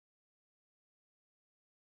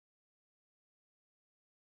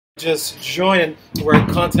Just joined. We're at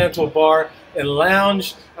Continental Bar and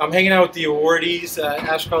Lounge. I'm hanging out with the awardees at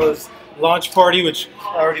Ashkalla's launch party, which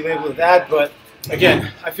I already labeled with that. But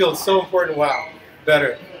again, I feel it's so important. Wow,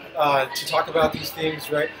 better to talk about these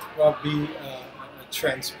things, right? Well, be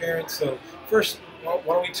transparent. So first, why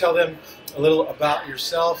don't we tell them a little about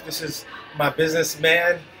yourself? This is my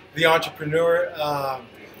businessman, the entrepreneur,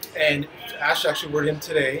 and Ash actually awarded him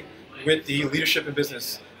today with the Leadership in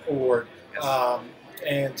Business Award.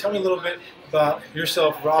 And tell me a little bit about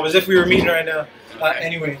yourself, Rob, as if we were meeting right now.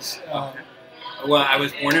 Well, I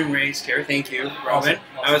was born and raised here. Thank you, Roman. Awesome.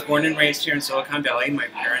 I was born and raised here in Silicon Valley. My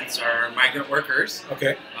parents are migrant workers.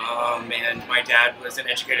 Okay. And my dad was an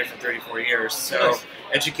educator for 34 years. So nice.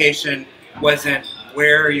 Education wasn't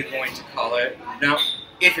where are you going to college, not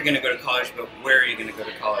if you're going to go to college, but where are you going to go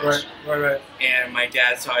to college. Right. And my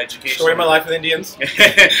dad saw education. Story of my life with Indians.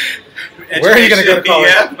 Where are you going to go to college?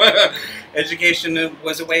 Yeah. Education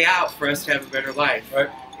was a way out for us to have a better life. Right.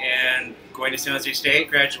 And going to San Jose State,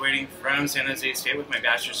 graduating from San Jose State with my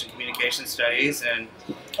bachelor's in communication studies, and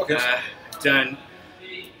done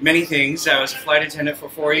many things. I was a flight attendant for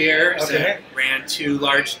 4 years, and ran 2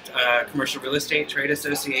 large commercial real estate trade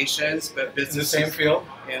associations, but business in the same field.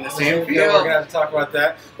 In the same field. We're going to have to talk about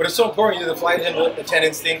that. But it's so important. You do the flight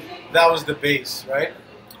attendants thing. That was the base, right?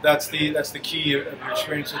 That's the key of your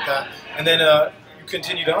experience with that. And then you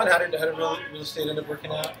continued on. How did real estate end up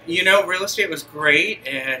working out? You know, real estate was great,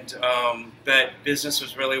 and but business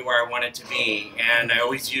was really where I wanted to be. And I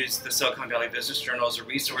always used the Silicon Valley Business Journal as a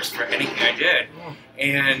resource for anything I did.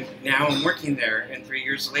 And now I'm working there. And 3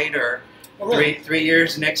 years later, three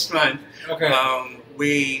years next month,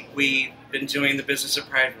 we've been doing the Business of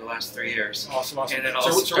Pride for the last 3 years. Awesome. And it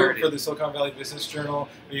all started for the Silicon Valley Business Journal.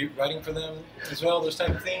 Are you writing for them as well, those type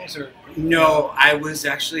of things? Or no, I was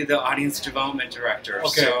actually the audience development director.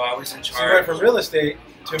 Okay. So I was in charge. So you went from real estate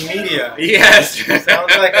to media. Yes.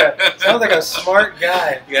 sounds like a smart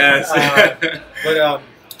guy. Yes.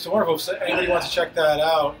 So wonderful. So anybody wants to check that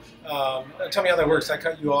out, tell me how that works. I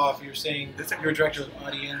cut you off. You're saying you were director of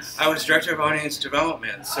audience. I was director of audience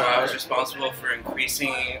development, so I was responsible for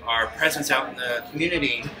increasing our presence out in the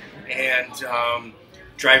community and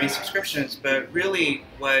driving subscriptions. But really,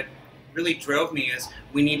 what really drove me is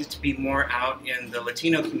we needed to be more out in the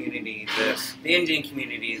Latino community, the Indian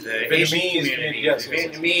community, the Asian community, the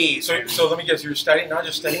Vietnamese. So let me guess. You're not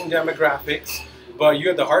just studying demographics, but you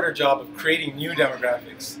had the harder job of creating new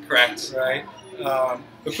demographics. Correct. Right.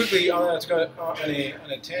 But quickly, let's go on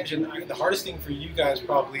a tangent. The hardest thing for you guys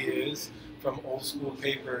probably is from old school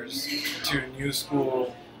papers to new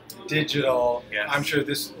school digital. Yes. I'm sure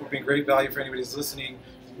this will be great value for anybody who's listening.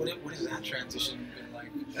 What has that transition been like?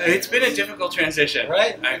 It's been a difficult transition.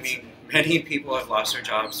 Right. I mean, many people have lost their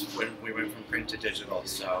jobs when we went from print to digital.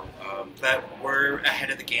 So, but we're ahead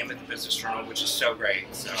of the game at the Business Journal, which is so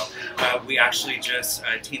great. So, we actually just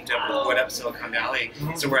teamed up with What Up Silicon Valley.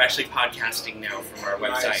 So we're actually podcasting now from our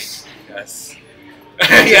website. Nice. Yes.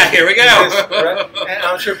 Yeah, here we go. And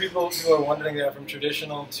I'm sure people are wondering that from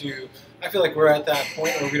traditional to. I feel like we're at that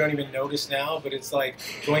point where we don't even notice now, but it's like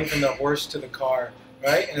going from the horse to the car,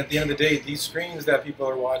 right? And at the end of the day, these screens that people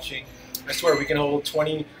are watching, I swear we can hold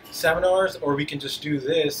 20 seminars, or we can just do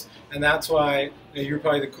this, and that's why you're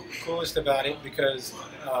probably the coolest about it, because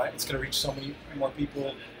it's going to reach so many more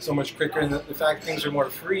people so much quicker. And the fact things are more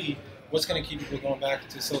free, what's going to keep people going back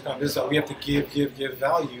to Silicon Valley? We have to give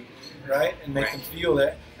value, right, and make them feel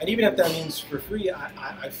that. And even if that means for free,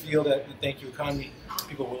 I feel that the thank you economy,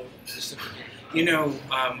 people will reciprocate. You know,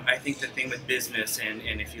 I think the thing with business, and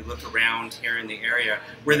if you look around here in the area,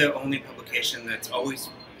 we're the only publication that's always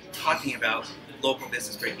talking about local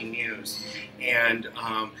business breaking news. And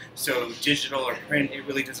so digital or print, it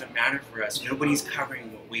really doesn't matter for us. Nobody's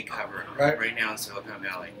covering what we cover right now in Silicon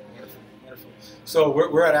Valley. Wonderful. So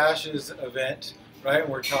we're at Ash's event, right?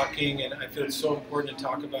 And we're talking, and I feel it's so important to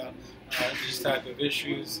talk about these type of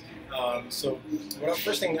issues. So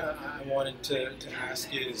first thing I wanted to ask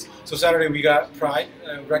is, so Saturday we got Pride.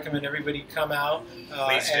 I recommend everybody come out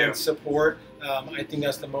and support. I think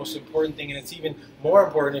that's the most important thing, and it's even more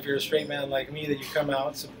important if you're a straight man like me, that you come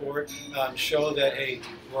out, support, show that, hey,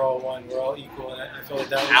 we're all one, we're all equal, and I feel like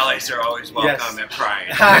that. Allies are always welcome at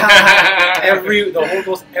Pride. The whole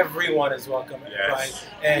goes, everyone is welcome at Pride,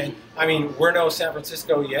 and I mean, we're no San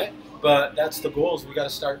Francisco yet, but that's the goal. Is we got to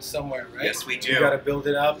start somewhere, right? Yes, we do. We got to build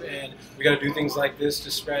it up, and we got to do things like this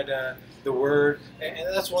to spread the word. And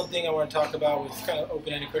that's one thing I want to talk about with kind of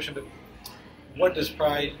open-ended question. But what does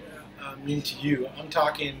Pride mean to you? I'm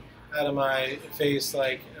talking out of my face,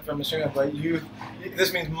 like if I'm assuming, but you,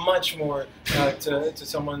 this means much more to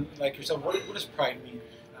someone like yourself. What does Pride mean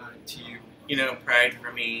to you? pride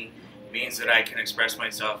for me means that I can express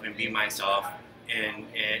myself and be myself in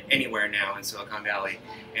anywhere now in Silicon Valley,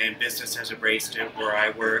 and business has embraced it where I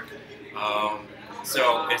work.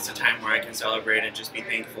 So it's a time where I can celebrate and just be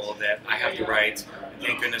thankful that I have the rights. And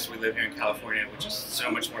thank goodness we live here in California, which is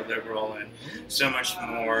so much more liberal and so much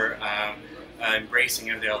more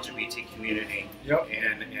embracing of the LGBT community. Yep.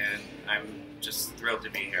 And I'm just thrilled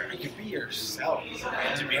to be here. You can be yourself.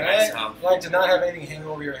 To be right? myself. Like to not have anything hanging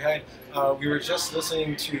over your head. We were just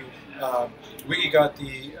listening to, we got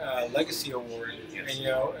the Legacy Award, Yes. and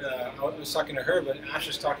I was talking to her, but Ash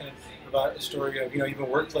was talking about a story of even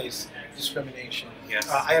workplace discrimination. Yes.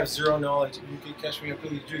 I have zero knowledge. You could catch me up.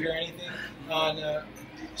 Did you hear anything on?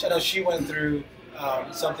 So I know she went through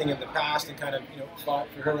something in the past and kind of fought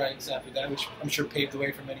for her rights after that, which I'm sure paved the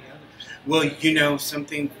way for many others. Well,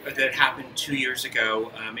 something that happened 2 years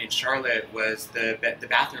ago in Charlotte was the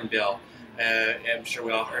bathroom bill. I'm sure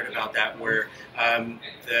we all heard about that, where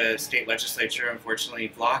the state legislature unfortunately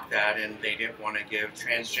blocked that, and they didn't want to give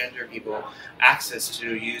transgender people access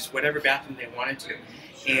to use whatever bathroom they wanted to.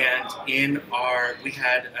 And we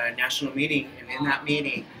had a national meeting, and in that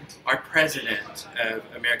meeting, our president of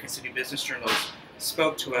American City Business Journals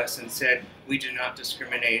spoke to us and said, we do not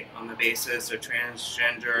discriminate on the basis of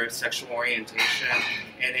transgender sexual orientation,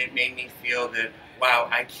 and it made me feel that, wow,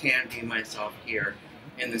 I can be myself here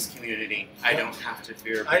in this community. I don't have to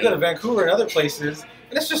fear. I go to Vancouver and other places,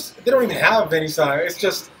 and it's just, they don't even have any sign. It's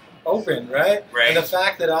just open, right? Right. And the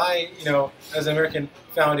fact that I, as an American,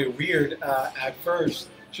 found it weird at first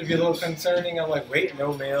should be a little concerning. I'm like, wait,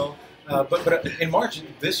 no male. But in March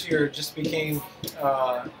this year, it just became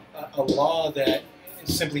a law that it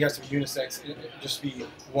simply has to be unisex. It just be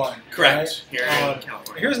one. Correct. Right? Here in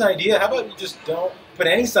California. Here's an idea. How about you just don't put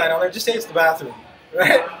any sign on there? Just say it's the bathroom,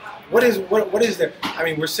 right? What is there? I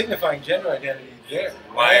mean, we're signifying gender identity there.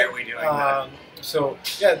 Why are we doing that? So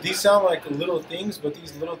yeah, these sound like little things, but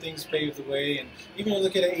these little things pave the way. And even you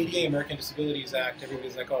look at the ADA, American Disabilities Act,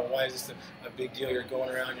 everybody's like, oh, why is this a big deal? You're going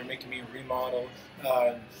around, you're making me remodel.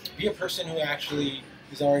 Be a person who actually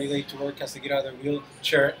is already late to work, has to get out of their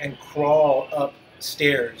wheelchair and crawl up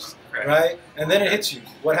stairs, right? And then it hits you.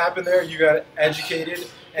 What happened there? You got educated,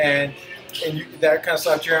 and that kind of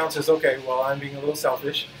slapped you around and says, okay, well, I'm being a little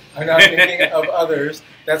selfish. I'm not thinking of others.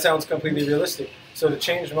 That sounds completely realistic. So to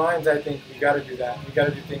change minds, I think we got to do that. We got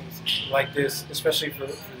to do things like this, especially for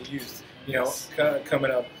the youth,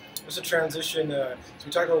 coming up. There's a transition. So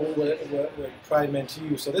we talked about what pride meant to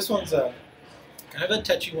you. So this one's kind of a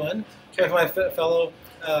touchy one for my fellow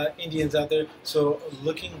Indians out there. So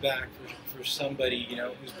looking back for somebody,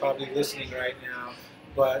 who's probably listening right now,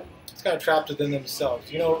 but it's kind of trapped within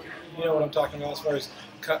themselves. You know what I'm talking about as far as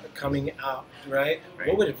coming out, right?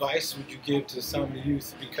 What advice would you give to some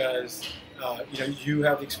youth? Because you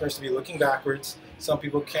have the experience to be looking backwards. Some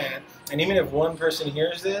people can't, and even if one person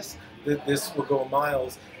hears this will go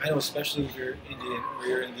miles. I know, especially if you're Indian or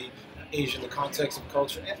you're in the Asian, the context of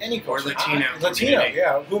culture, any culture. Or Latino. Latino,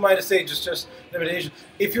 yeah. Who am I to say just limited Asian?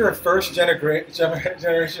 If you're a first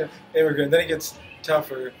generation immigrant, then it gets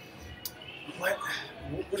tougher. What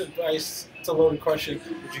advice? It's a loaded question.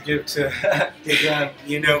 Would you give to John?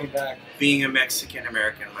 Being a Mexican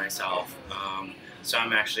American myself, so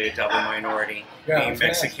I'm actually a double minority. Being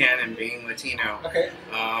Mexican and being Latino. Okay.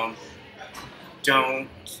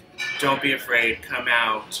 Don't be afraid. Come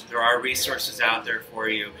out. There are resources out there for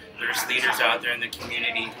you. There's leaders out there in the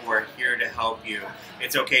community who are here to help you.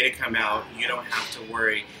 It's okay to come out. You don't have to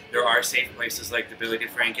worry. There are safe places like the Billy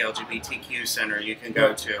DeFrank LGBTQ Center you can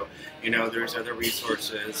go to. There's other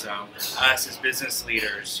resources. Us as business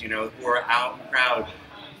leaders, who are out and proud,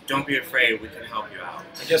 don't be afraid. We can help you out.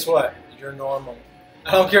 And guess what? You're normal.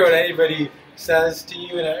 I don't care what anybody says to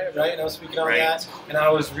you, right? And I was speaking on that, and I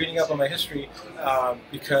was reading up on my history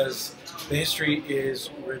because the history is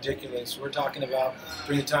ridiculous. We're talking about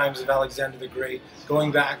during the times of Alexander the Great,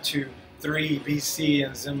 going back to 3 BC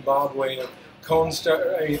in Zimbabwe.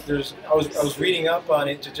 I was reading up on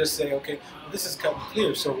it to just say, okay, well, this is cut and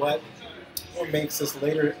clear. So what makes us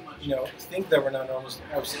later, think that we're not normal?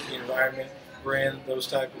 Obviously, the environment we're in, those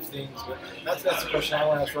type of things. But that's the question I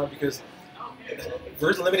want to ask Ron, because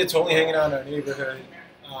we're limited to only hanging out in our neighborhood,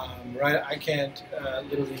 right? I can't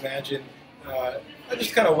literally imagine. I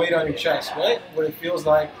just kind of weight on your chest, right? What it feels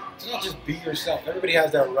like to not just be yourself. Everybody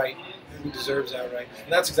has that right. Everybody deserves that right,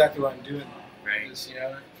 and that's exactly what I'm doing. Right. Is,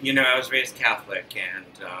 I was raised Catholic, and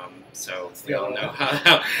so we all know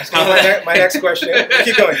how my next question.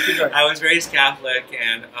 Keep going. I was raised Catholic,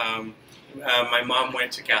 and my mom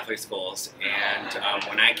went to Catholic schools, and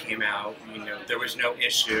when I came out, there was no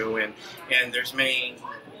issue, and there's many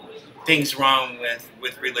things wrong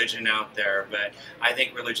with religion out there, but I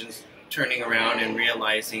think religion's turning around and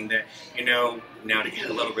realizing that, you know, now to get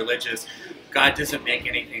a little religious, God doesn't make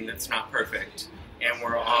anything that's not perfect, and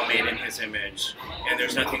we're all made in His image, and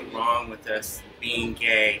there's nothing wrong with us being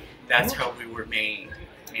gay. That's how we were made,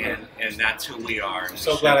 and that's who we are. I'm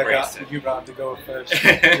so glad I got you, Rob, to go first.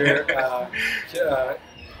 You're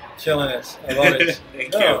killing it. I love it.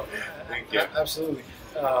 Thank you. Thank you. Absolutely.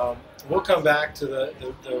 We'll come back to the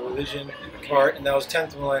religion part, and that was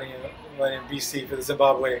 10th millennium BC for the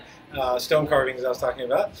Zimbabwe stone carvings I was talking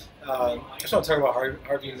about. I just want to talk about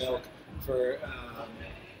Harvey Milk for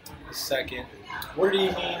a second. What did he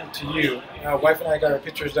mean to you? My wife and I got our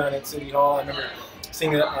pictures done at City Hall. I remember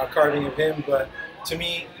seeing a carving of him, but to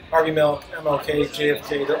me, Harvey Milk, MLK,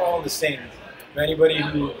 JFK, they're all the same. Anybody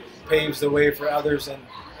who paves the way for others and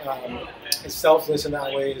is selfless in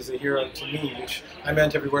that way is a hero to me, which I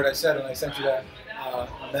meant every word I said, and I sent you that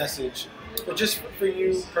message. But just for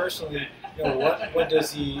you personally, you know, what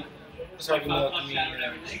does Harvey Milk mean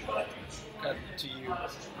to you?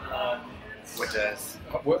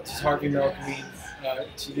 What does Harvey Milk mean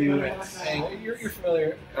to you? And you're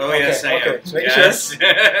familiar. Oh, okay, yes, I am. Okay, so yes.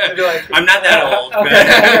 Sure. Like, I'm not that old.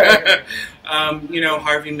 Okay. But, you know,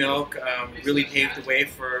 Harvey Milk really paved the way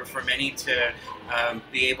for many to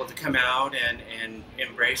be able to come out and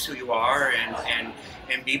embrace who you are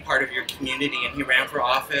and be part of your community. And he ran for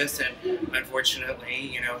office, and unfortunately,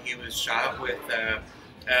 you know, he was shot with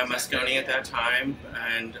Moscone at that time,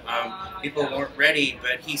 and people weren't ready,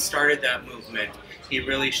 but he started that movement. He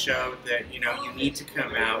really showed that, you know, you need to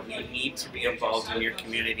come out, you need to be involved in your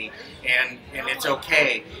community, and it's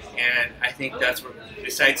okay. And I think that's what,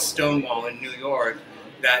 besides Stonewall in New York,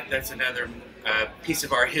 that's another piece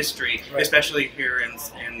of our history, right, especially here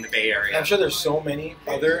in the Bay Area. I'm sure there's so many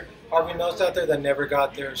other Harvey Milks out there that never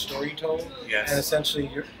got their story told. Yes. And essentially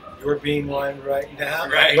you're being one right now.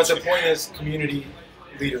 Right. But the point is community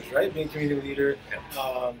leaders, right? Being a community leader.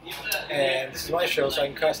 And this is my show, so I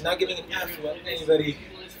can cuss. Not giving an F what anybody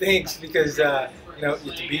thinks, because you know,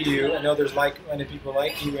 to be you. I know there's like-minded people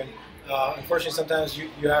like you, and unfortunately sometimes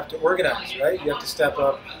you have to organize, right? You have to step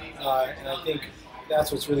up, and I think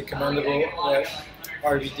that's what's really commendable what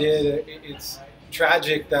Harvey did. It's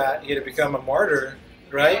tragic that he had to become a martyr,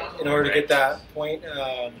 right, in order to get that point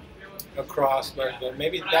across, but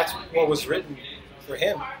maybe that's what was written for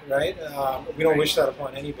him, right? We don't wish that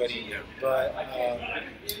upon anybody, but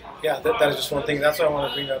yeah, that is just one thing. That's what I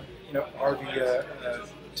want to bring up, you know, Harvey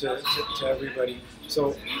to everybody.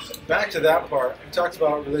 So back to that part, we talked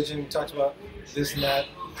about religion, we talked about this and that.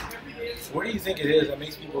 What do you think it is that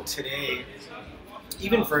makes people today,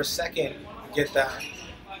 even for a second, get that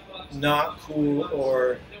not cool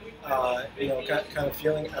or you know, kind of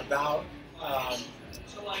feeling about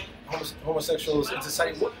homosexuals in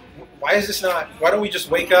society? Why is this not? Why don't we just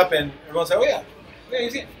wake up and everyone say, "Oh yeah,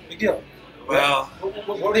 big deal"? Well,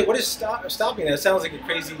 what is stopping that? It sounds like a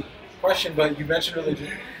crazy question, but you mentioned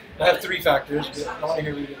religion. I have three factors, but I want to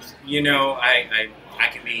hear what it is. You know, I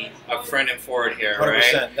can be upfront and forward here, 100%.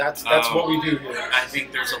 right? That's what we do here. I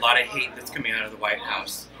think there's a lot of hate that's coming out of the White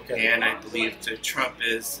House. Okay. And I believe that Trump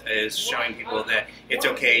is showing people that it's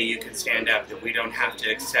okay, you can stand up, that we don't have to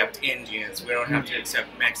accept Indians, we don't have to accept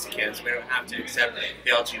Mexicans, we don't have to accept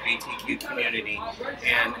the LGBTQ community,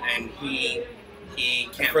 and he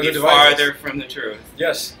can't be farther from the truth.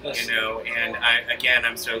 Yes. You know, and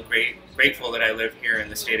I'm so grateful that I live here in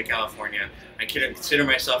the state of California. I consider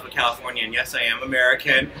myself a Californian. Yes, I am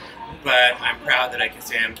American, but I'm proud that I can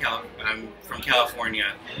say I'm from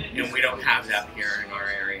California, and we don't have that here in our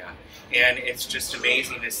area. And it's just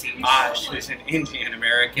amazing to see Osh, who's an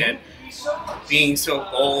Indian-American, being so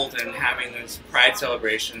bold and having this pride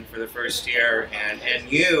celebration for the first year,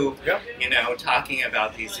 and you know, talking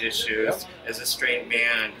about these issues as a straight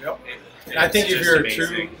man. I think if you're amazing. A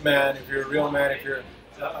true man, if you're a real man, if you're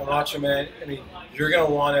a macho man, I mean, you're going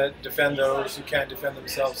to want to defend those who can't defend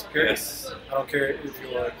themselves, period. Yes. I don't care if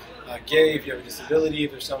you're gay, if you have a disability,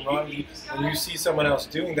 if there's something wrong with you. When you see someone else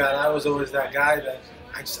doing that, I was always that guy that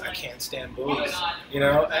I can't stand bullies, you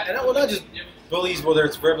know? And well, not just bullies, whether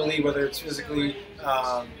it's verbally, whether it's physically.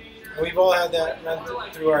 We've all had that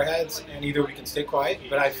run through our heads, and either we can stay quiet,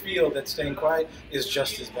 but I feel that staying quiet is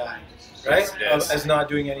just as bad, right? Yes. As not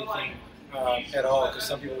doing anything at all, because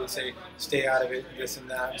some people would say stay out of it, this and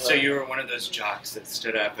that. So you were one of those jocks that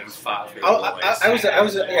stood up and fought for your boys.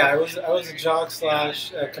 I was a jock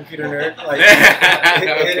 / computer nerd. Like,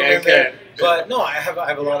 okay. But no, I have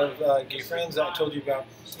a lot of gay friends. I told you about,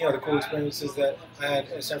 you know, the cool experiences that I had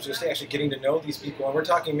at San Jose State, actually getting to know these people, and we're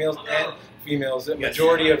talking males and females. The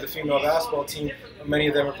majority of the female basketball team, many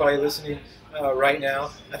of them are probably listening right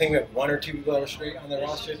now. I think we have 1 or 2 people that are straight on the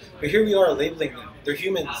roster. But here we are labeling them. They're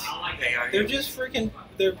humans. They're just freaking,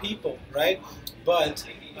 they're people, right? But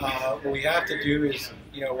what we have to do is,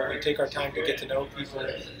 when we take our time to get to know people,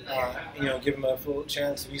 give them a full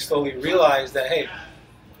chance, we slowly realize that, hey,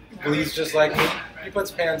 he believes just like me. He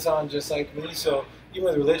puts pants on just like me. So even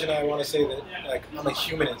with religion, I want to say that, like, I'm a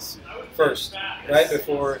humanist first, right?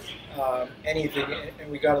 Before anything,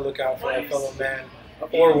 and we got to look out for our fellow man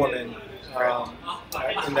or woman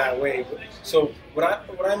in that way. So what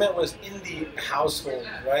I meant was in the household,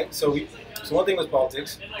 right? So one thing was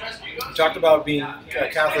politics. We talked about being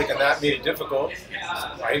Catholic, and that made it difficult.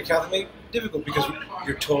 Why did Catholic make it difficult? Because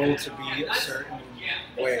you're told to be a certain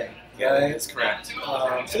way. Yeah, that's correct. So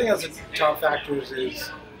I think that's the top factors is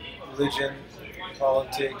religion,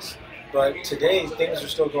 politics, but today things are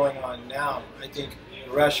still going on now. I think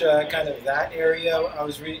Russia, kind of that area I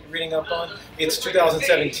was reading up on. It's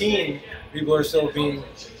 2017, people are still being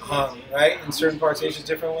hung, right? In certain parts of Asia,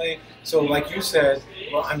 different way. So like you said,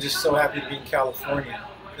 well, I'm just so happy to be in California.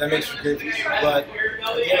 That makes you good. But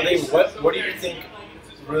at the end of the day, what do you think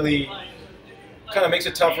really kind of makes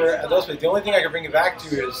it tougher at those places? The only thing I can bring it back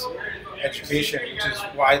to is education, which is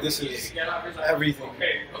why this is everything.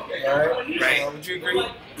 Right? Would you agree?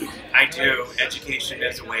 I do. Education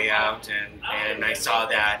is a way out, and I saw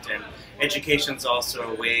that. And education is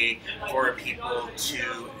also a way for people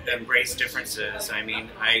to embrace differences. I mean,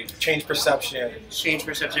 change perception. Change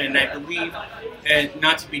perception, and I believe, and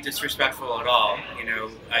not to be disrespectful at all,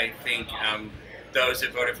 I think those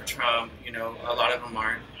that voted for Trump, a lot of them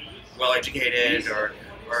aren't well educated or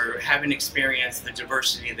haven't experienced the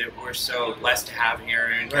diversity that we're so blessed to have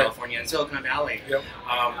here in California and Silicon Valley. Yep.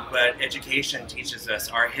 But education teaches us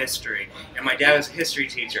our history. And my dad was a history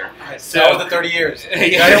teacher. So that was the 30 years. Yeah.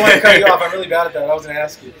 I didn't want to cut you off. I'm really bad at that. I was going to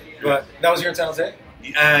ask you. But that was here in San Jose?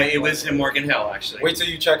 It was in Morgan Hill, actually. Wait till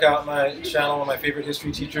you check out my channel, one of my favorite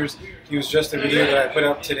history teachers. He was just a video that I put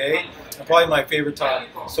up today. And probably my favorite talk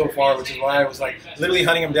so far, which is why I was like literally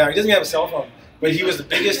hunting him down. He doesn't even have a cell phone. But he was the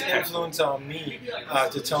biggest influence on me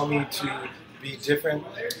to tell me to be different,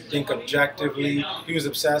 think objectively. He was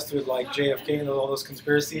obsessed with like JFK and all those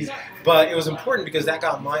conspiracies. But it was important because that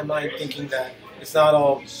got my mind thinking that it's not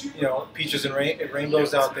all peaches and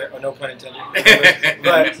rainbows out there. Oh, no pun intended.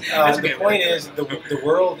 But the point is, the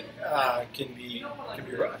world can be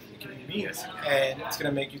rough. It can be mean, and it's going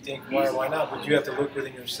to make you think why not? But you have to look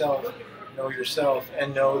within yourself. Know yourself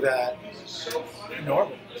and know that you're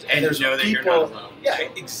normal. And there's know that people, you're not alone. Yeah,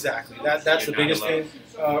 exactly. That's the biggest thing,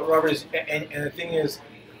 Robert. Is and the thing is,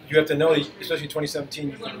 you have to know that, especially in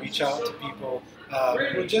 2017, you can reach out to people who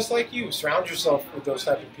are just like you. Surround yourself with those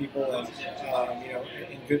type of people, and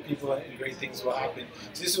and good people, and great things will happen.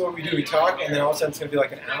 So this is what we do. We talk, and then all of a sudden it's going to be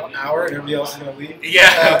like an hour, and everybody else is going to leave.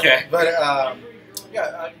 Yeah. Okay. But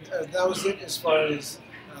that was it as far as.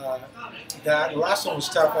 That the last one was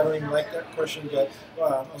tough. I don't even like that question, but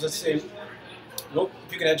I was going to say, if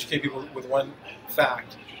you can educate people with one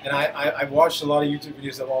fact, and I've watched a lot of YouTube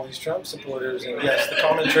videos of all these Trump supporters, and yes, the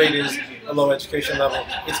common trait is a low education level.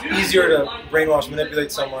 It's easier to brainwash,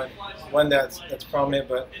 manipulate someone, one that's prominent,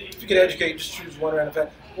 but if you could educate, just choose one random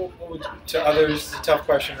fact. What would to others? It's a tough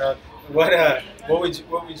question. What would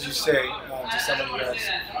you say to someone who has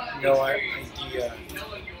no idea?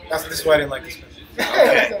 This is why I didn't like this question.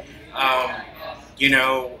 Okay.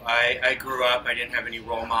 I grew up, I didn't have any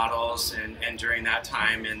role models, and during that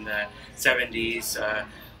time in the 70s,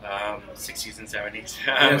 60s and 70s,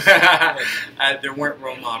 there weren't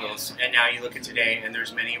role models. And now you look at today, and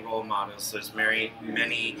there's many role models. There's many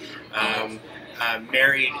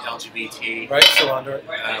married LGBT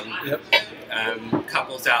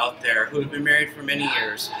couples out there who have been married for many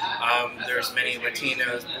years. There's many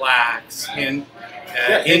Latinos, blacks,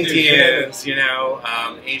 Indians,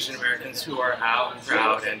 Asian Americans who are out and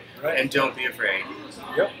proud and don't be afraid.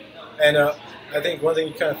 Yep. And I think one thing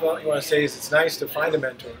you kind of felt you want to say is it's nice to find a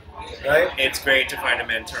mentor, right? It's great to find a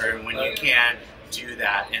mentor, and when you can do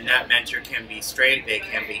that, and that mentor can be straight, they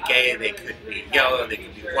can be gay, they could be yellow, they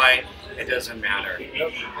could be white, it doesn't matter.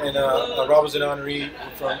 Yep. And Rob was an honoree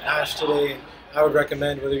from Ash today, and I would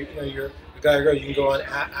recommend whether you're a guy or girl, you can go on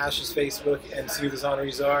Ash's Facebook and see who those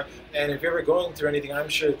honorees are. And if you're ever going through anything, I'm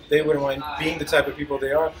sure they wouldn't mind, being the type of people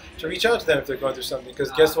they are, to reach out to them if they're going through something.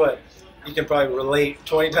 Because guess what? You can probably relate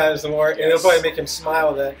 20 times more, and it'll probably make him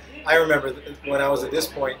smile. That I remember when I was at this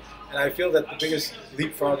point, and I feel that the biggest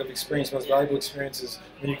leapfrog of experience, most valuable experience, is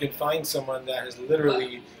when you can find someone that has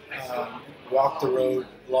literally walked the road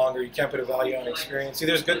longer. You can't put a value on experience. See,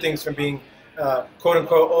 there's good things from being quote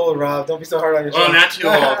unquote old Rob. Don't be so hard on yourself. Well, not too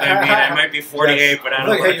old. I mean, I might be 48, yes. But I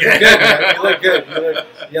don't look you look good, man. You look good. You look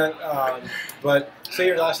young. But say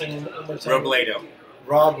your last name one more time. Robledo.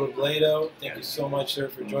 Rob Robledo, thank you so much, sir,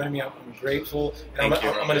 for joining me. I'm grateful. And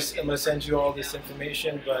I'm gonna send you all this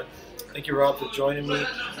information, but thank you, Rob, for joining me.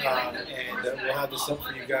 And we'll have this up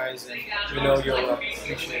for you guys, and we know you'll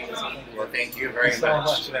appreciate it. Well, thank you very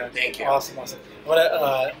much. Man. Thank you. Awesome. I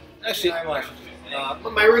wanna actually,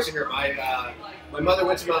 my roots are here. My mother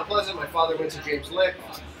went to Mount Pleasant. My father went to James Lick.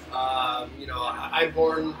 You know, I'm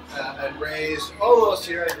born and raised almost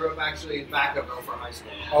here. I grew up actually in Vacaville for high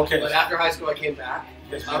school. Okay. But after high school, I came back.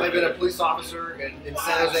 I've been a police officer in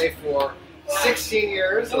San Jose for 16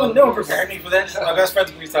 years. No one prepared me for that. My best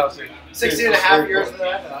friend's a police officer. 16 and a half years of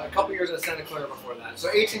that. A couple years at Santa Clara before that. So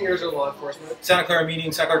 18 years of law enforcement. Santa Clara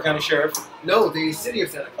meaning Santa Clara County Sheriff? No, the city of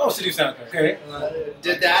Santa Clara. Oh, city of Santa Clara. Okay.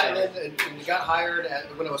 Did that and then got hired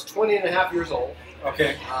when I was 20 and a half years old.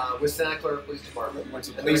 Okay. With Santa Clara Police Department. Went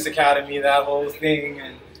to police academy, that whole thing,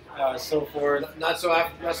 and so forth. Not so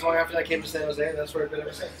long after that, I came to San Jose, and that's where I've been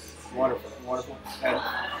ever since. Wonderful. And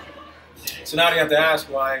so now you have to ask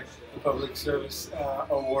why the Public Service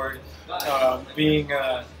Award. Being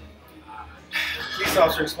a police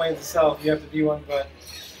officer explains itself. You have to be one, but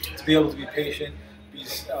to be able to be patient, be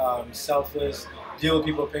selfless, deal with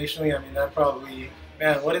people patiently. I mean, that probably,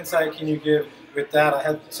 man, what insight can you give with that? I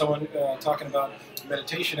had someone talking about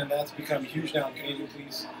meditation, and that's become huge now in Canadian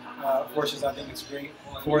police forces. I think it's great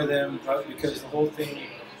for them, but because the whole thing,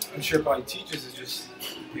 I'm sure probably teaches, is just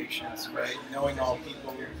patience, right? Knowing all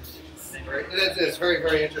people. It's very,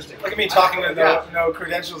 very interesting. Look at me talking with no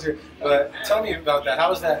credentials here, but tell me about that. How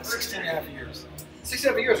was that 16 and a half years?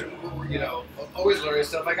 16 and a half years, you know, always learning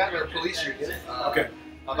stuff. I got in a police union. Okay.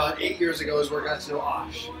 About 8 years ago is where I got to know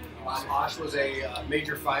Osh. Osh was a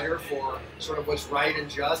major fighter for sort of what's right and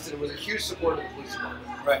just, and was a huge supporter of the police department.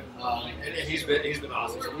 Right. And he's been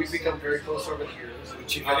awesome. So we've become very close over the years.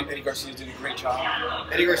 Chief Eddie Garcia did a great job.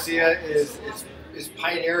 Eddie Garcia is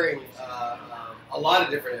pioneering a lot of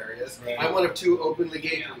different areas. Right. I'm one of 2 openly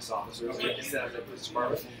gay police officers in the San Jose Police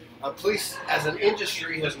Department. Police as an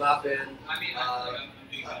industry has not been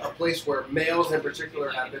a place where males in particular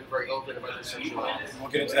have been very open about their sexuality.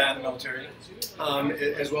 We'll get into that in the military.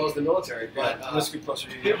 As well as the military. But let's get closer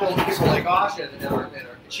to you. People like Osh and our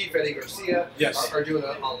Chief Eddie Garcia are doing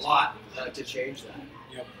a lot to change that.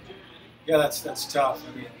 Yep. Yeah, that's tough.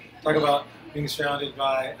 I mean, talk about being surrounded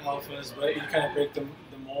by alphas, but you kind of break the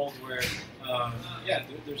mold where,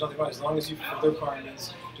 there's nothing wrong. As long as you fulfill their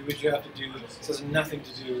requirements, do what you have to do. This has nothing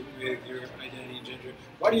to do with your identity and gender.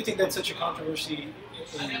 Why do you think that's such a controversy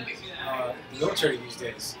in the military these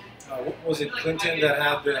days? Was it Clinton that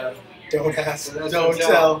had the don't ask, don't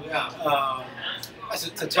tell? Yeah.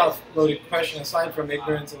 It's a tough, loaded question. Aside from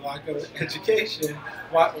ignorance and lack of education,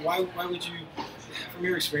 why would you, from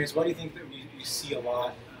your experience, why do you think that we see a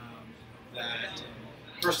lot that?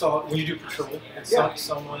 First of all, when you do patrol and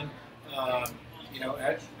someone, you know,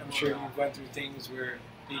 I'm sure you've went through things where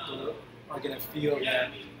people are going to feel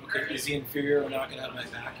that, okay, is he inferior or not going to have my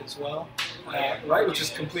back as well? Right? Which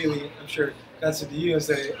is completely, I'm sure, that's up to you and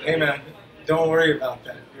say, hey man, don't worry about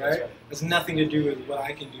that, right? It has nothing to do with what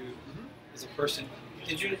I can do as a person.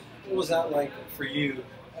 What was that like for you?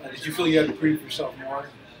 Did you feel you had to prove yourself more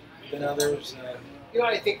than others? You know,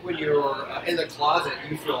 I think when you're in the closet,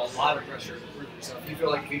 you feel a lot of pressure to prove yourself. You feel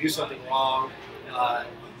like if you do something wrong,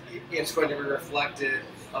 it's going to be reflected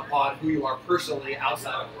upon who you are personally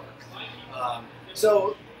outside of work.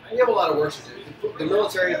 So we have a lot of work to do. The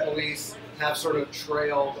military and police have sort of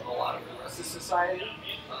trailed a lot of the rest of society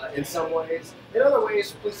in some ways. In other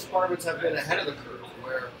ways, police departments have been ahead of the curve,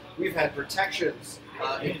 where we've had protections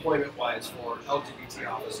employment-wise for LGBT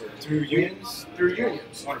officers. Through unions? Through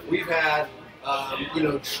unions. We've had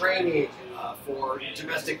training for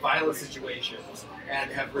domestic violence situations, and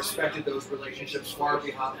have respected those relationships far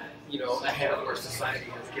behind, ahead of where society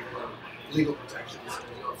has given them legal protections,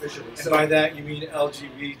 officially. And by that you mean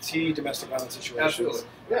LGBT domestic violence situations. Absolutely.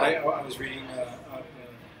 Yeah. I was reading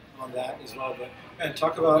on that as well. But man,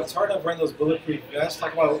 talk about, it's hard enough wearing those bulletproof vests.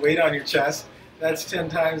 Talk about weight on your chest. That's 10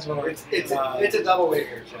 times more. It's a double weight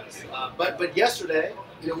on your chest. But yesterday,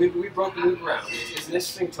 we broke new ground. It's an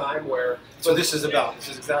interesting time where. So this is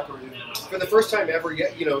exactly what we're doing. For the first time ever,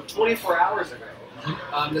 24 hours ago,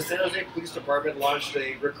 the San Jose Police Department launched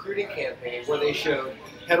a recruiting campaign where they showed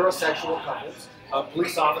heterosexual couples, a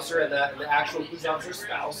police officer and the actual police officer's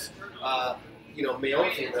spouse, male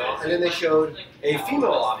and female, and then they showed a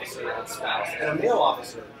female officer and spouse and a male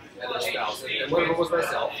officer and their spouse, and one of them was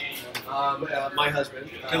myself, my husband.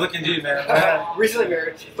 Good looking dude, man. Recently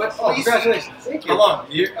married, but congratulations. Thank you. How long?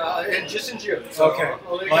 And just in June. So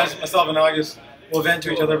okay. Myself and August will vent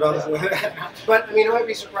to each other about this. But I mean, it might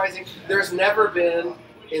be surprising. There's never been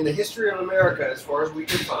in the history of America, as far as we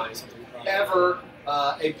can find, ever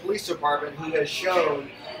a police department who has shown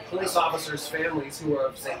police officers' families who are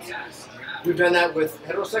of same sex. We've done that with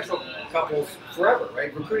heterosexual couples forever,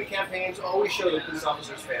 right? Recruiting campaigns always show the police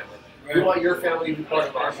officer's family. Right. We want your family to be part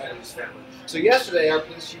of our family's family. So yesterday, our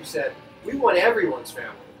police chief said, we want everyone's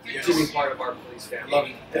family to be part of our police family. Love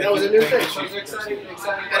it. And that was a new thing. So it was exciting.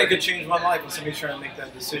 And it could change my life when somebody's trying to make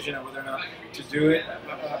that decision on whether or not to do it,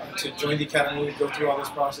 to join the academy, go through all those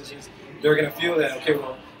processes. They're going to feel that, okay,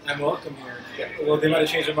 well, I'm welcome here. Yeah. Well, they might have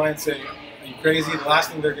changed their mind and say, are you crazy? The last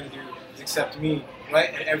thing they're going to do is accept me, right?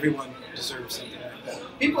 And everyone deserves something like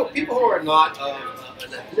that. People who are not of an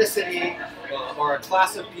ethnicity or a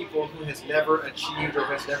class of people who has never achieved or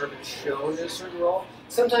has never been shown in a certain role,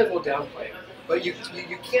 sometimes will downplay it. But you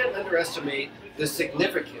can't underestimate the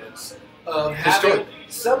significance of having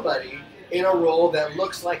somebody in a role that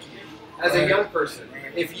looks like you as a young person.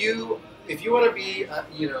 If you want to be,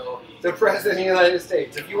 the president of the United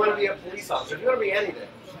States, if you want to be a police officer, if you want to be anything,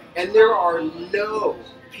 and there are no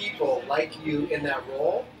people like you in that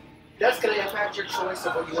role, that's going to impact your choice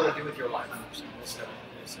of what you want to do with your life.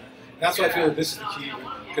 That's why I feel that this is the key,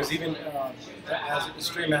 because even as a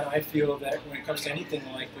straight man, I feel that when it comes to anything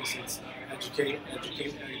like this, it's educate,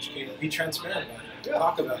 be transparent about it,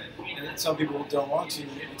 talk about it. And some people don't want to,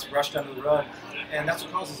 it's brushed under the rug, and that's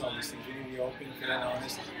what causes all these things. We need to be open, fair, and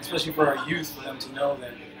honest, especially for our youth, for them to know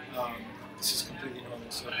that this is completely normal.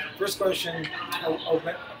 So first question,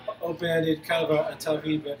 open-ended, kind of a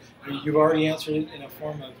toughie, but you've already answered it in a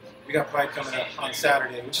form of, we got Pride coming up on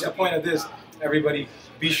Saturday, which is the point of this. Everybody,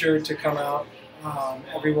 be sure to come out.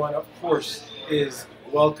 Everyone, of course, is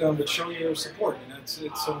welcome, but show your support. You know, it's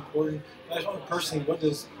so important. I just want to personally, what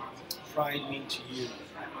does Pride mean to you?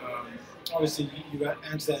 Obviously, you got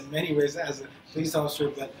answered that in many ways as a police officer,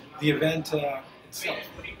 but the event itself.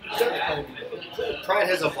 Pride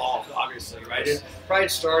has evolved, obviously, right? And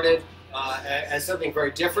Pride started as something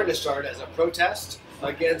very different. It started as a protest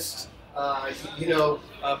against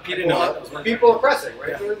people oppressing, right?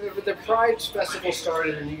 Yeah. The Pride Festival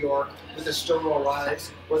started in New York with the Stonewall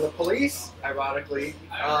riots, where the police, ironically,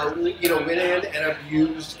 went in and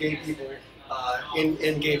abused gay people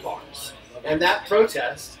in gay bars. And that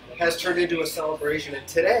protest has turned into a celebration. And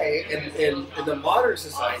today, in the modern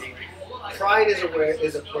society, Pride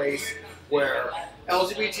is a place where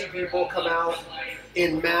LGBT people come out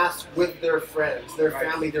in mass with their friends, their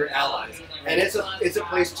family, their allies, and it's a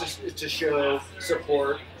place to show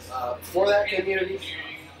support for that community,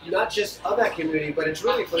 not just of that community, but it's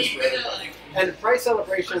really a place for everybody. And Pride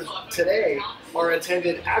celebrations today are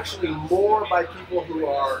attended actually more by people who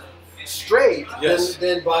are straight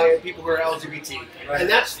than by people who are LGBT. Right. And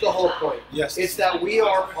that's the whole point. Yes. It's that we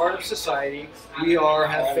are part of society, we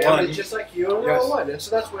have families just like you, and we're all one. And so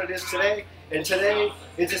that's what it is today. And today,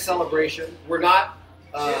 it's a celebration. We're not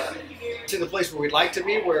to the place where we'd like to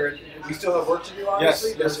be, where we still have work to do,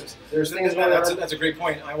 obviously. Yes. There's things going on. That's a great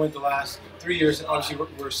point. I went the last 3 years, and obviously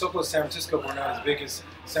we're so close to San Francisco, but we're not as big as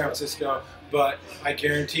San Francisco, but I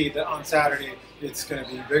guarantee that on Saturday, it's going to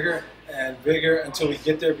be bigger and bigger until we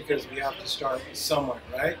get there, because we have to start somewhere,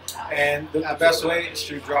 right? And the best way is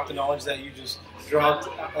to drop the knowledge that you just dropped.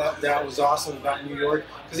 That was awesome about New York,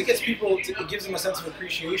 because it gets people, it gives them a sense of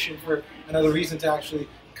appreciation for another reason to actually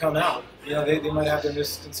come out. You know, they might have their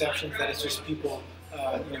misconceptions that it's just people,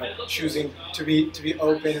 choosing to be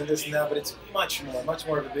open and this and that, but it's much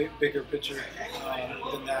more of a bigger picture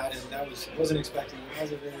than that. And I wasn't expecting it. That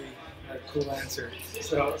was a very cool answer.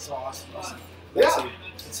 So awesome. Let's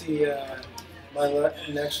see. My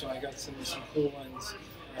next one, I got some cool ones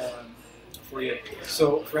for you.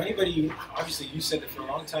 So for anybody, obviously you said that for a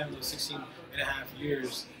long time, those 16 and a half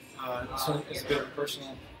years, this one is a bit of a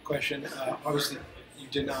personal question. Obviously you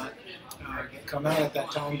did not come out at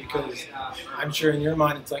that time, because I'm sure in your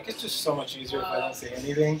mind it's like, it's just so much easier if I don't say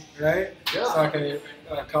anything, right? Yeah. It's not going to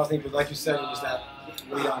cause anything, but like you said, it was that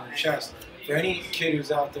weight on your chest. For any kid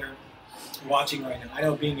who's out there watching right now, I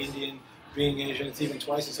know being Indian, being Asian, it's even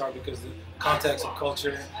twice as hard because the context of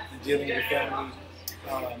culture and dealing with your family.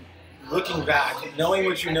 Looking back, knowing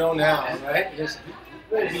what you know now, right? Just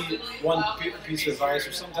maybe one piece of advice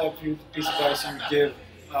or some type of piece of advice you would give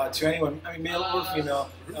to anyone, I mean, male or female,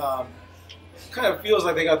 kind of feels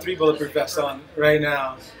like they got 3 bulletproof vests on right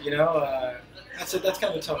now. You know, that's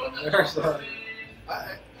kind of a tough one.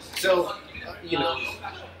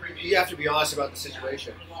 you have to be honest about the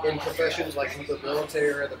situation. In professions like the military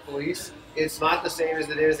or the police, it's not the same as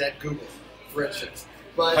it is at Google, for instance.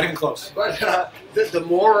 But not even close. But the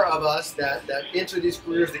more of us that enter these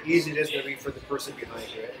careers, the easier it is going to be for the person behind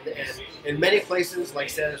you. And in many places, like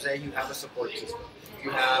San Jose, you have a support system. You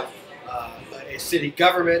have a city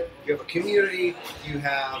government, you have a community, you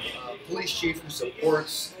have a police chief who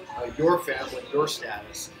supports your family, your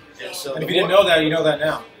status. And so, and if you didn't know that, you know that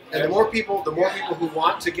now. And the more people who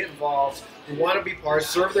want to get involved, who want to be part,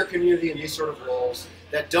 serve their community in these sort of roles,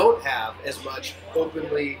 that don't have as much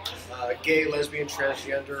openly gay, lesbian,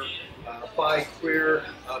 transgender, bi, queer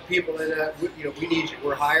people in that. We need you.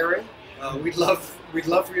 We're hiring. We'd love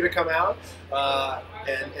for you to come out,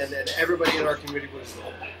 and everybody in our community would as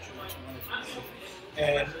well.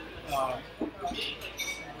 And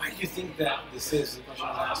why do you think that this is? The question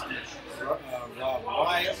I was asking Rob.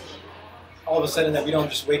 Why all of a sudden that we don't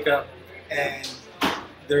just wake up and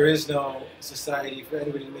there is no society for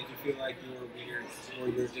anybody to make you feel like you're weird or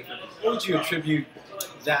you're different? What would you attribute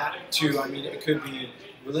that to? I mean, it could be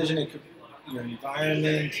religion, it could be your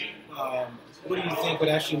environment. What do you think would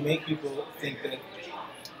actually make people think that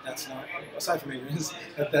that's not, aside from ignorance,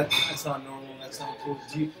 that's not normal, that's not cool?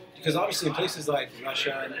 Because obviously in places like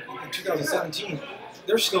Russia in 2017,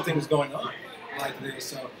 there's still things going on like this.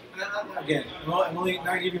 So again, I'm only not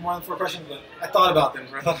going to give you more than 4 questions, but I thought about them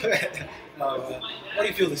for a little bit. What do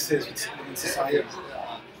you feel this is in society?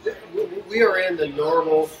 We are in the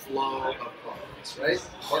normal flow of progress, right?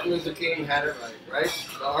 Martin Luther King had it right?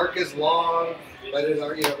 The arc is long, but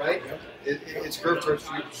right? It's curved towards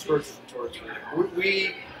freedom.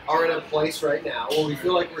 We are in a place right now where we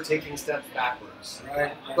feel like we're taking steps backwards,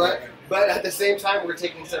 but at the same time we're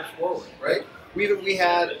taking steps forward, right? We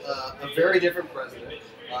had a very different president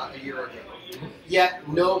a year ago, yet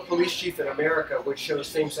no police chief in America would show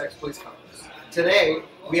same-sex police colors. Today,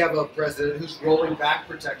 we have a president who's rolling back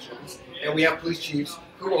protections, and we have police chiefs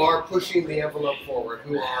who are pushing the envelope forward,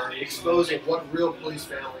 who are exposing what real police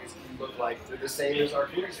families look like. They're the same as our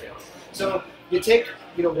police families. So you take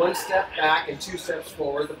 1 step back and 2 steps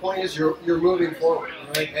forward. The point is you're moving forward,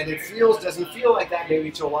 right? And it doesn't feel like that maybe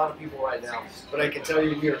to a lot of people right now. But I can tell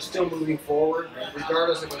you we are still moving forward,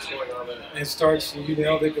 regardless of what's going on. And it starts, you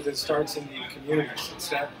nailed it, because it starts in the communities. It's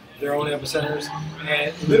got their own epicenters,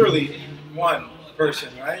 and literally one person,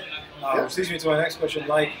 right? Which leads me to my next question.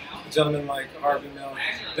 Like a gentleman like Harvey Milk,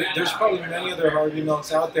 there's probably many other Harvey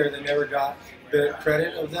Milks out there that never got the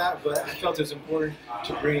credit of that, but I felt it was important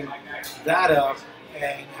to bring that up.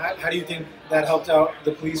 And how do you think that helped out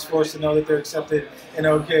the police force to know that they're accepted and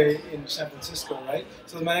okay in San Francisco, right?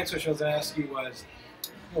 So my next question I was going to ask you was,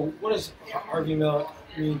 what does Harvey Milk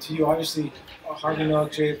mean to you? Obviously, Harvey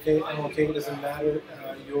Milk, JFK, MLK, doesn't matter.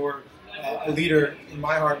 You're a leader in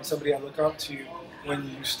my heart and somebody I look up to when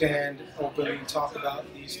you stand openly and talk about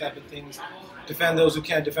these type of things. Defend those who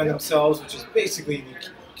can't defend themselves, which is basically the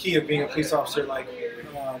key of being a police officer like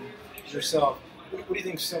yourself. What do you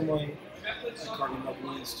think someone like Harvey Milk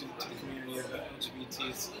means to the community of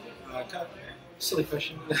LGBTs? Kind of silly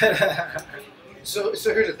question. So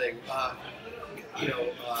here's the thing.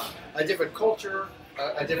 A different culture,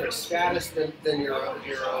 a different status than your own.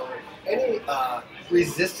 Any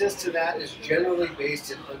resistance to that is generally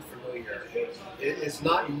based in unfamiliarity. It is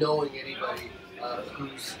not knowing anybody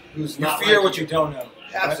who's not. You fear like what you don't know.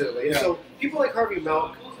 Absolutely. Right? Yeah. So people like Harvey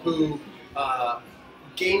Milk who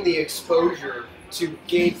gain the exposure to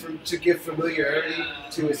give familiarity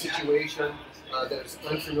to a situation that's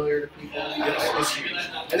unfamiliar to people is huge,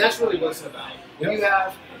 and that's really what it's about. When you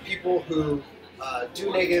have people who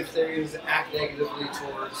do negative things, act negatively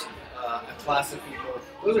towards a class of people,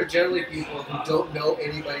 those are generally people who don't know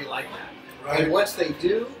anybody like that. Right. And once they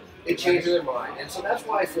do, it changes their mind. And so that's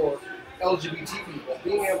why for LGBT people,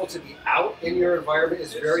 being able to be out in your environment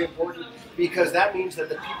is very important, because that means that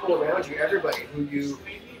the people around you, everybody who you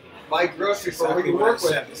buy groceries for, who you work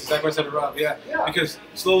with. That's exactly what I said to Rob, yeah. Because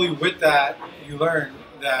slowly with that, you learn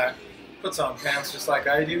that puts on pants just like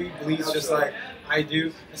I do, bleeds just like I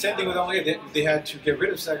do. The same thing with LA, they had to get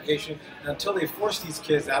rid of segregation, and until they force these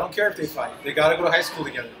kids, I don't care if they fight, they got to go to high school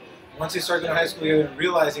together. Once they start going to high school together and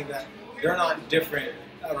realizing that they're not different,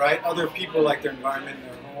 right? Other people like their environment,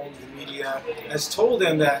 their home, the media has told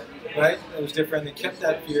them that, right? It was different. They kept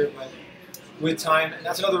that fear, but with time, and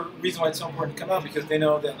that's another reason why it's so important to come out, because they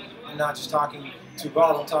know that I'm not just talking to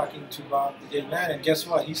Bob, I'm talking to Bob, the gay man, and guess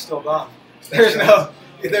what? He's still Bob.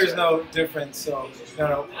 There's no difference. So,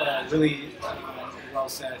 really well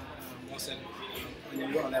said. Well said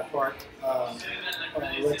on that part.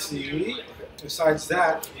 Let's see. Besides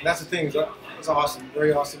that, that's the thing. It's awesome.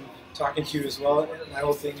 Very awesome talking to you as well. My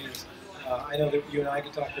whole thing is I know that you and I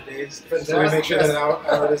could talk for days, Fantastic. so we make sure that an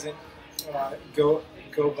hour doesn't go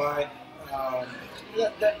by. I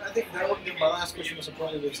think that would be my last question. Was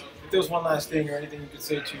important. Was if there was one last thing or anything you could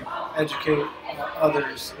say to educate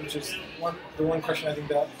others, which is the one question I think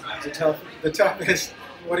that is the toughest.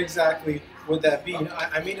 What exactly would that be?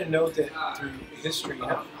 I made a note that through history,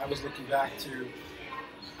 I was looking back to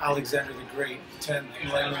Alexander the Great, 10th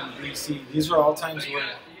millennium BC. These are all times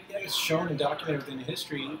where it's shown and documented within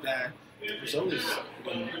history that there's always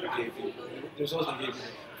been behavior. There's always been behavior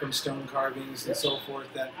from stone carvings and so forth.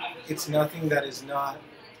 That it's nothing that is not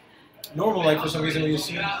normal. Like for some reason, when you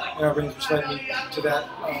see, brings which led me to that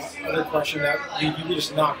other question that you were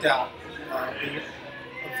just knocked out. Being a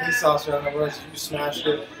police officer, I don't know, you smashed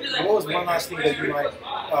it. What was one last thing that you might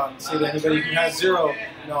say to anybody who has zero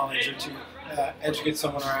knowledge, or to educate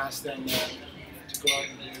someone or ask them to go out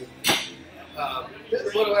and do?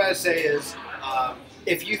 What I would say is,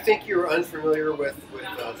 if you think you're unfamiliar with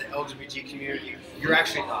the LGBT community, you're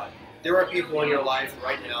actually not. There are people in your life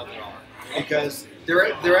right now that are, because they're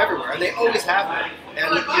everywhere, and they always have been.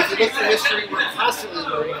 And if you look through history, we're constantly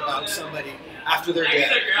learning about somebody after they're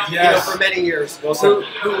dead, Yes. for many years, who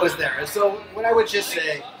was there. And so what I would just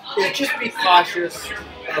say is just be cautious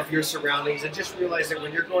of your surroundings, and just realize that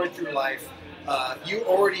when you're going through life, you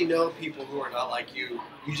already know people who are not like you.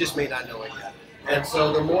 You just may not know it yet. And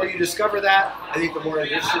so the more you discover that, I think the more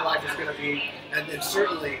enriched your life is going to be, and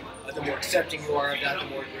certainly the more accepting you are of that, the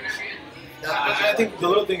more enriched. I think the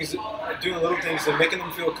little things, doing little things, and making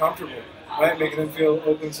them feel comfortable, right? Making them feel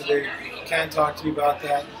open so they can talk to you about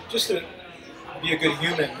that. Just to be a good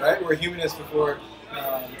human, right? We're humanists before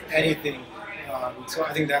anything. So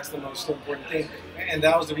I think that's the most important thing. And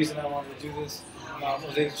that was the reason I wanted to do this.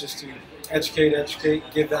 Was just to educate,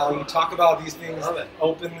 give value, talk about these things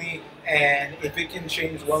openly, and if it can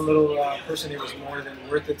change one little person, it was more than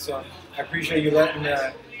worth it. So I appreciate you letting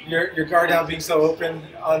your guard down, being so open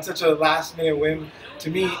on such a last-minute whim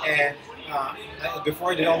to me. And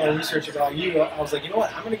before I did all my research about you, I was like, you know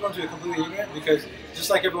what, I'm going to go into it completely ignorant, because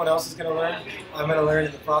just like everyone else is going to learn, I'm going to learn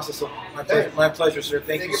in the process. So my pleasure, sir.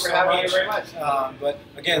 Thank you so having much. me very much. But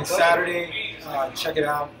again, Saturday, check it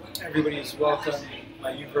out. Everybody is welcome.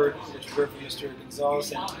 You've heard what you heard from Mr.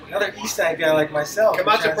 Gonzalez, and another East Side guy like myself. Come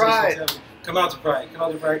out to Pride. Come out to Pride. Come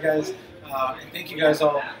out to Pride, guys. And thank you guys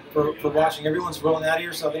all for watching. Everyone's rolling out of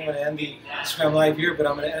here, so I think I'm going to end the Instagram Live here, but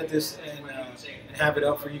I'm going to edit this and have it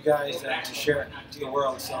up for you guys to share to the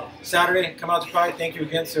world. So Saturday, come out to Pride. Thank you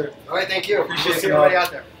again, sir. All right, thank you. Appreciate everybody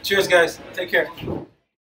out there. Cheers, guys. Take care.